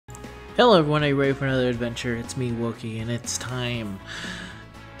Hello everyone, are you ready for another adventure? It's me, Wookie, and it's time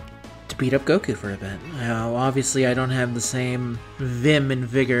to beat up Goku for a bit. Obviously I don't have the same vim and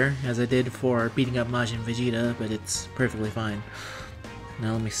vigor as I did for beating up Majin Vegeta, but it's perfectly fine.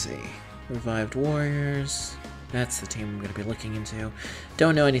 Now let me see. Revived Warriors. That's the team I'm going to be looking into.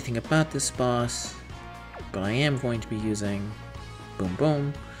 Don't know anything about this boss, but I am going to be using Boom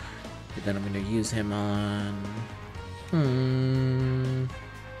Boom. And then I'm going to use him on...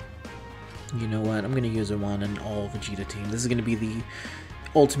 You know what? I'm going to use him on an all Vegeta team. This is going to be the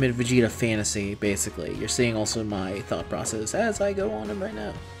ultimate Vegeta fantasy, basically. You're seeing also my thought process as I go on him right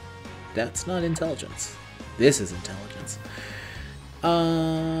now. That's not intelligence. This is intelligence.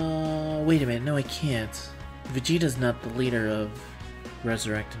 Wait a minute. No, I can't. Vegeta's not the leader of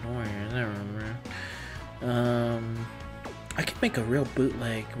Resurrected Warriors. I remember. I could make a real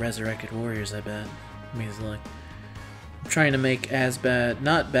bootleg Resurrected Warriors, I bet. Let me just look. I'm trying to make as bad,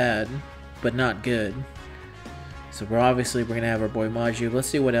 not bad, but not good. So we're gonna have our boy Majin. Let's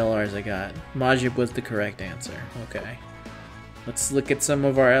see what LRs I got. Majin was the correct answer. Okay. Let's look at some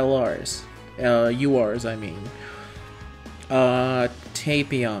of our LRs. URs, I mean.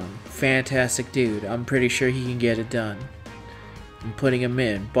 Tapion. Fantastic dude. I'm pretty sure he can get it done. I'm putting him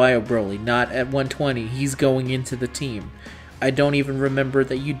in. Bio Broly, not at 120. He's going into the team. I don't even remember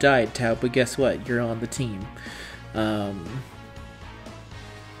that you died, Tao, but guess what? You're on the team.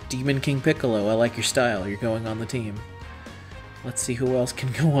 Demon King Piccolo, I like your style. You're going on the team. Let's see who else can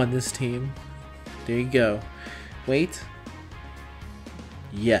go on this team. There you go. Wait.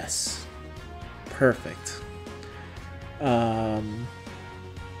 Yes. Perfect. I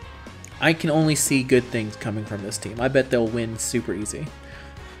can only see good things coming from this team. I bet they'll win super easy.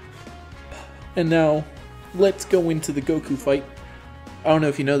 And now, let's go into the Goku fight. I don't know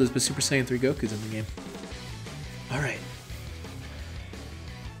if you know this, but Super Saiyan 3 Goku's in the game. Alright.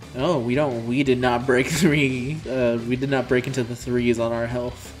 Oh, we did not break we did not break into the threes on our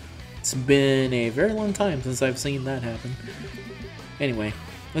health. It's been a very long time since I've seen that happen. Anyway,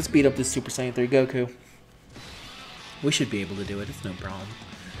 let's beat up this Super Saiyan 3 Goku. We should be able to do it, it's no problem.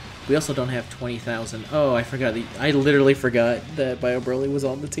 We also don't have 20,000. Oh, I forgot. I literally forgot that Bio Broly was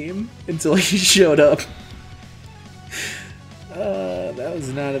on the team until he showed up. That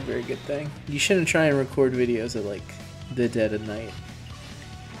was not a very good thing. You shouldn't try and record videos at, like, the dead of night.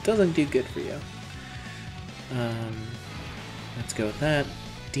 It doesn't do good for you. Let's go with that.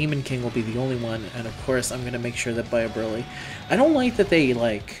 Demon King will be the only one, and of course I'm going to make sure that Bio Broly... I don't like that they,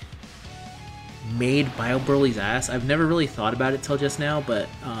 like... made Bio Broly's ass. I've never really thought about it till just now, but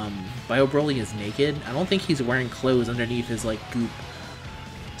Bio Broly is naked. I don't think he's wearing clothes underneath his like goop.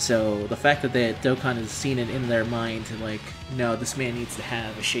 So the fact that Dokkan has seen it in their mind to like, no, this man needs to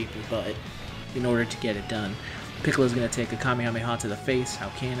have a shapely butt in order to get it done. Piccolo's gonna take a Kamehameha to the face. How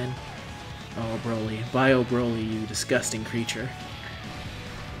cannon? Oh Broly, Bio Broly, you disgusting creature!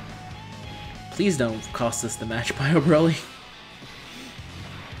 Please don't cost us the match, Bio Broly.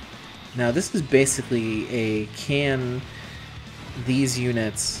 Now this is basically a can these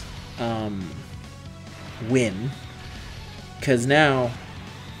units win, because now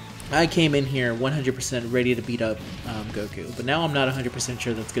I came in here 100% ready to beat up Goku, but now I'm not 100%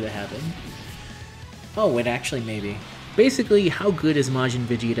 sure that's going to happen. Oh wait, actually maybe. Basically, how good is Majin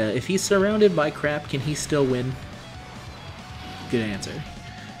Vegeta? If he's surrounded by crap, can he still win? Good answer.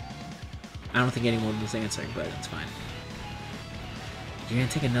 I don't think anyone was answering, but it's fine. You're gonna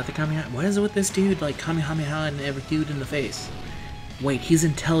take another Kamehameha? What is it with this dude? Like, Kamehameha and every dude in the face. Wait, he's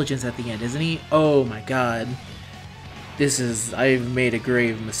intelligence at the end, isn't he? Oh my god. I've made a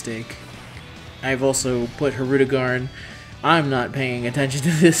grave mistake. I've also put Harutogarn. I'm not paying attention to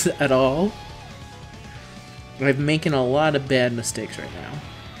this at all. I'm making a lot of bad mistakes right now.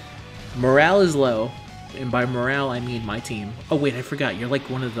 Morale is low, and by morale I mean my team. Oh wait, I forgot. You're like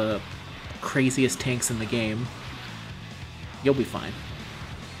one of the craziest tanks in the game. You'll be fine.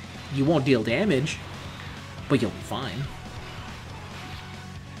 You won't deal damage, but you'll be fine.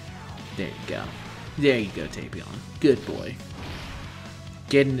 There you go. There you go, Tapion. Good boy.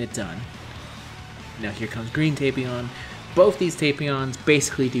 Getting it done. Now here comes Green Tapion. Both these Tapions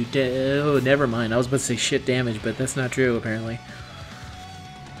basically do oh, never mind. I was about to say shit damage, but that's not true, apparently.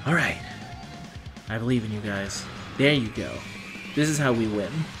 Alright. I believe in you guys. There you go. This is how we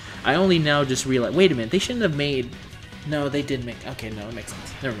win. I only now just realized... Wait a minute, they shouldn't have made... No, they did make... Okay, no, it makes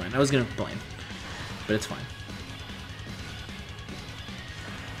sense. Never mind. I was going to blame. But it's fine.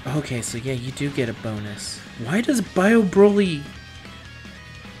 Okay, so yeah, you do get a bonus. Why does Bio Broly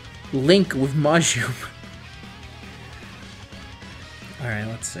link with Majin? Alright,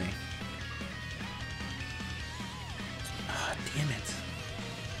 let's see. Oh, damn it.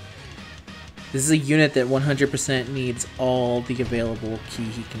 This is a unit that 100% needs all the available ki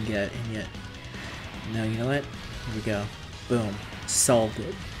he can get, and yet... No, you know what? Here we go. Boom. Solved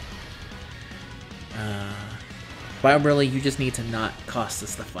it. Bio Broly, you just need to not cost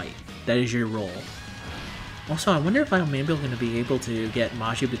us the fight. That is your role. Also, I wonder if I'm maybe going to be able to get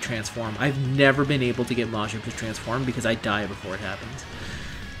Majin to transform. I've never been able to get Majin to transform because I die before it happens.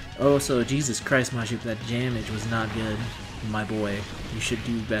 Oh, so Jesus Christ, Majin, that damage was not good. My boy, you should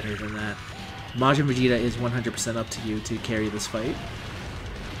do better than that. Majin Vegeta is 100% up to you to carry this fight.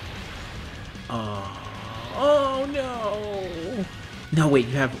 Oh no! No, wait,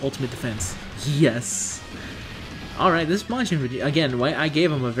 you have ultimate defense. Yes. Alright, this Majin Vegeta, again, I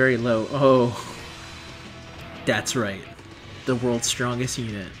gave him a very low. Oh. That's right. The world's strongest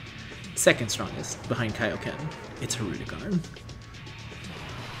unit. Second strongest, behind Kaioken. It's Hirudegarn.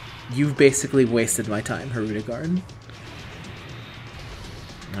 You've basically wasted my time, Hirudegarn.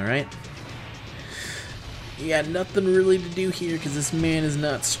 Alright. Yeah, nothing really to do here because this man is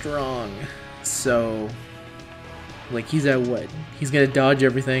not strong. So, like, he's at what? He's gonna dodge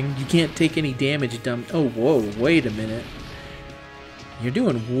everything. You can't take any damage, dumb. Oh, whoa, wait a minute. You're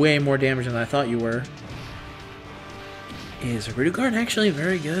doing way more damage than I thought you were. Is Hirudegarn actually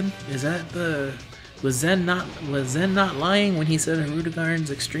very good? Is that the... Was Zen not lying when he said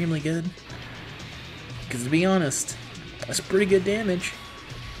Hirudegarn's extremely good? Because to be honest, that's pretty good damage.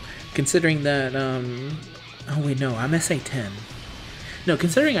 Considering that, oh wait, no, I'm SA10. No,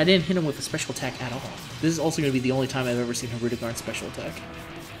 considering I didn't hit him with a special attack at all. This is also going to be the only time I've ever seen Hirudegarn's special attack.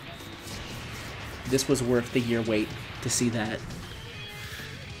 This was worth the year wait to see that.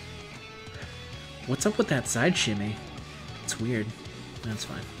 What's up with that side shimmy? It's weird. That's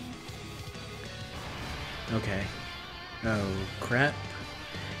fine. Okay. Oh, crap.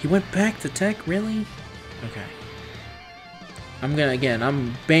 He went back to tech? Really? Okay. I'm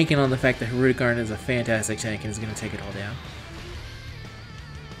banking on the fact that Hirudegarn is a fantastic tank and is going to take it all down.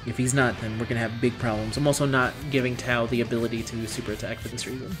 If he's not, then we're going to have big problems. I'm also not giving Tao the ability to super attack for this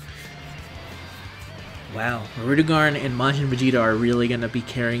reason. Wow. Hirudegarn and Majin Vegeta are really going to be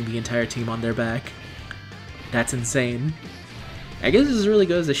carrying the entire team on their back. That's insane. I guess this really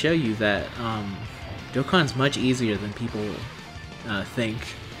goes to show you that Dokkan's much easier than people think.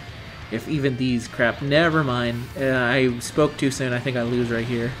 If even these crap... Never mind. I spoke too soon. I think I lose right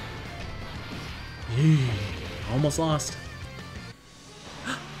here. Almost lost.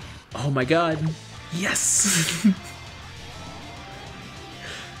 Oh my god. Yes!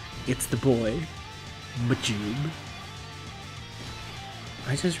 It's the boy. Majin.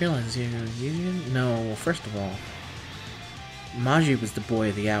 I just realized you didn't... No, well, first of all... Majin was the boy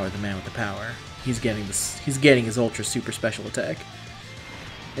of the hour, the man with the power. He's getting his ultra super special attack.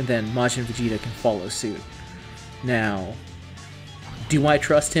 And then Majin Vegeta can follow suit. Now, do I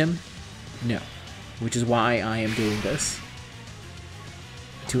trust him? No. Which is why I am doing this.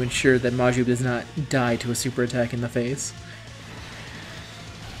 To ensure that Majin does not die to a super attack in the face.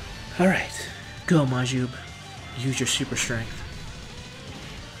 Alright. Go, Majin. Use your super strength.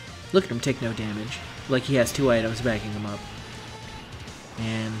 Look at him take no damage. Like he has 2 items backing him up.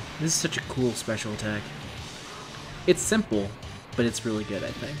 And this is such a cool special attack. It's simple, but it's really good,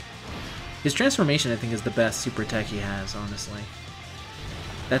 I think. His transformation, I think, is the best super attack he has, honestly.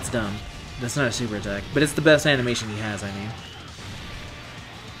 That's dumb. That's not a super attack, but it's the best animation he has, I mean.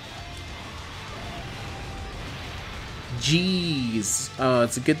 Jeez. Oh,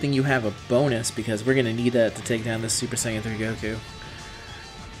 it's a good thing you have a bonus, because we're gonna need that to take down this Super Saiyan 3 Goku.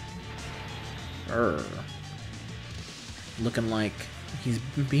 Looking like...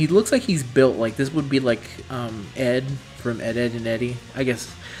 He looks like he's built like this would be like Ed from Ed, Edd and Eddy. I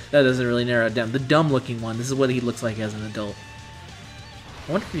guess that doesn't really narrow it down. The dumb looking one, this is what he looks like as an adult.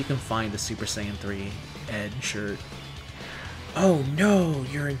 I wonder if you can find a Super Saiyan 3 Ed shirt. Oh no,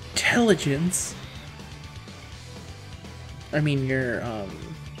 your intelligence! I mean your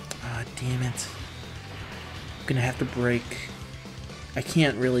damn it. I'm gonna have to break. I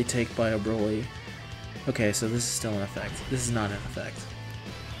can't really take Bio Broly. Okay, so this is still in effect. This is not in effect.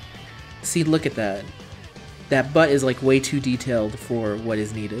 See, look at that. That butt is like way too detailed for what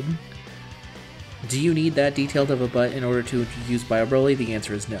is needed. Do you need that detailed of a butt in order to use Bio Broly? The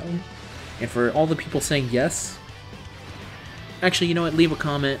answer is no. And for all the people saying yes... Actually, you know what? Leave a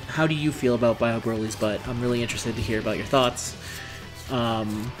comment. How do you feel about Bio Broly's butt? I'm really interested to hear about your thoughts.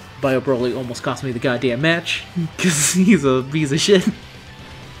 Bio Broly almost cost me the goddamn match, because he's a piece of shit.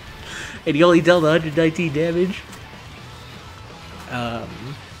 And he only dealt 119 damage.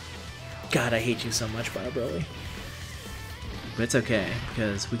 God, I hate you so much, Bio Broly. But it's okay,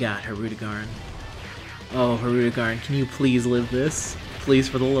 because we got Hirudegarn. Oh, Hirudegarn, can you please live this? Please,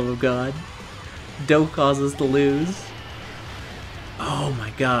 for the love of God. Don't cause us to lose. Oh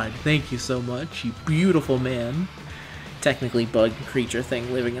my god, thank you so much, you beautiful man. Technically bug creature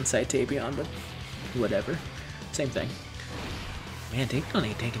thing living inside Tapion, but whatever. Same thing. Man, Tapion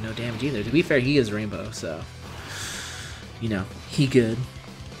ain't taking no damage either. To be fair, he is Rainbow, so... You know, he good.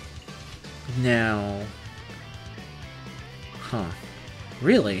 Now... Huh.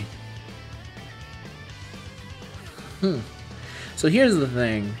 Really? So here's the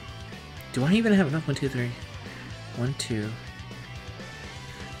thing. Do I even have enough? 1, 2, 3. 1, 2,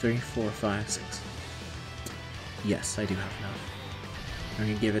 3, 4, 5, 6. Yes, I do have enough. I'm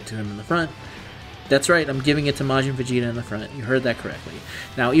gonna give it to him in the front. That's right, I'm giving it to Majin Vegeta in the front. You heard that correctly.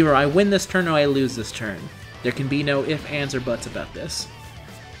 Now, either I win this turn or I lose this turn. There can be no ifs, ands, or buts about this.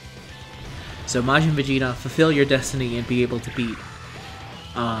 So Majin Vegeta, fulfill your destiny and be able to beat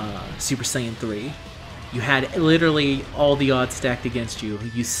Super Saiyan 3. You had literally all the odds stacked against you.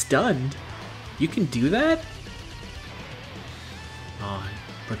 You stunned? You can do that? Oh,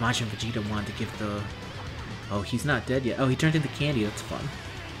 but Majin Vegeta wanted to give the... Oh, he's not dead yet. Oh, he turned into candy. That's fun.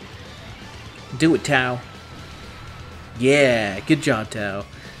 Do it, Tao. Yeah, good job, Tao.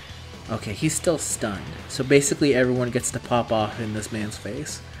 Okay, he's still stunned. So basically everyone gets to pop off in this man's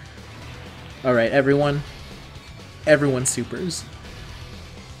face. Alright, everyone. Everyone supers.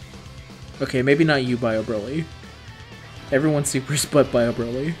 Okay, maybe not you, Bio Broly. Everyone supers but Bio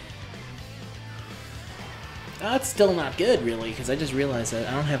Broly. That's still not good, really, because I just realized that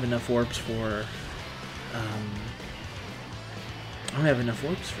I don't have enough orbs for... I don't have enough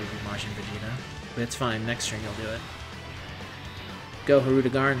orbs for Majin Vegeta. But it's fine, next turn you'll do it. Go,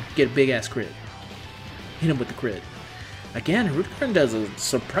 Harudegarn, get a big-ass crit. Hit him with the crit. Again, Harudegarn does a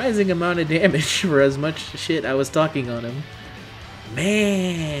surprising amount of damage for as much shit I was talking on him.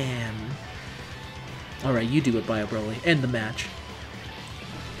 Man! Alright, you do it, Bio Broly. End the match.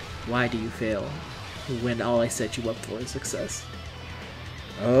 Why do you fail when all I set you up for is success?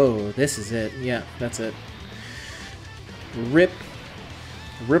 Oh, this is it. Yeah, that's it.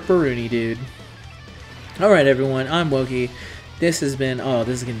 Ripperoonie, dude. Alright, everyone, I'm Wokey. This has been... Oh,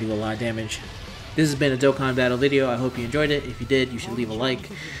 this is going to do a lot of damage. This has been a Dokkan battle video. I hope you enjoyed it. If you did, you should leave a like.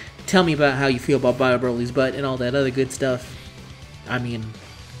 Tell me about how you feel about Bio Broly's butt and all that other good stuff. I mean,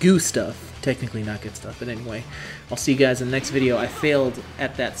 goo stuff. Technically not good stuff, but anyway. I'll see you guys in the next video. I failed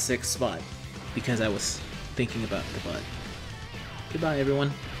at that 6th spot because I was thinking about the butt. Goodbye,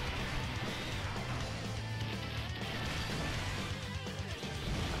 everyone.